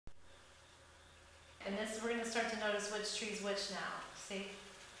And this, we're gonna start to notice which tree's which now, see?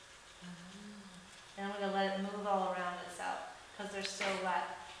 And I'm gonna let it move all around itself, because they're still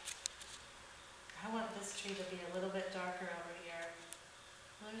wet. I want this tree to be a little bit darker over here.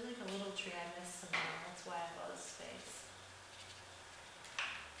 Well, there's like a little tree I missed somewhere, that's why I have all this space.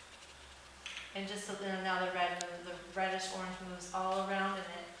 And just so now the reddish orange moves all around in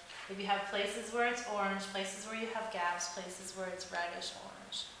it. If you have places where it's orange, places where you have gaps, places where it's reddish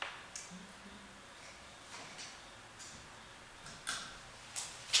orange.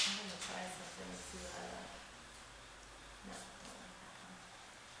 I'm gonna try something and see what I like. No, I don't like that one.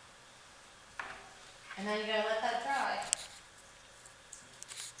 And then you gotta let that dry.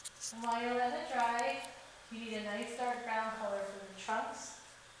 And while you're letting it dry, you need a nice dark brown color for the trunks.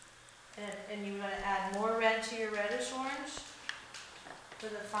 And you're gonna add more red to your reddish orange for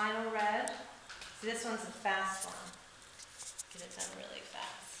the final red. See, this one's a fast one. Get it done really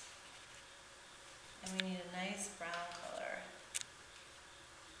fast. And we need a nice brown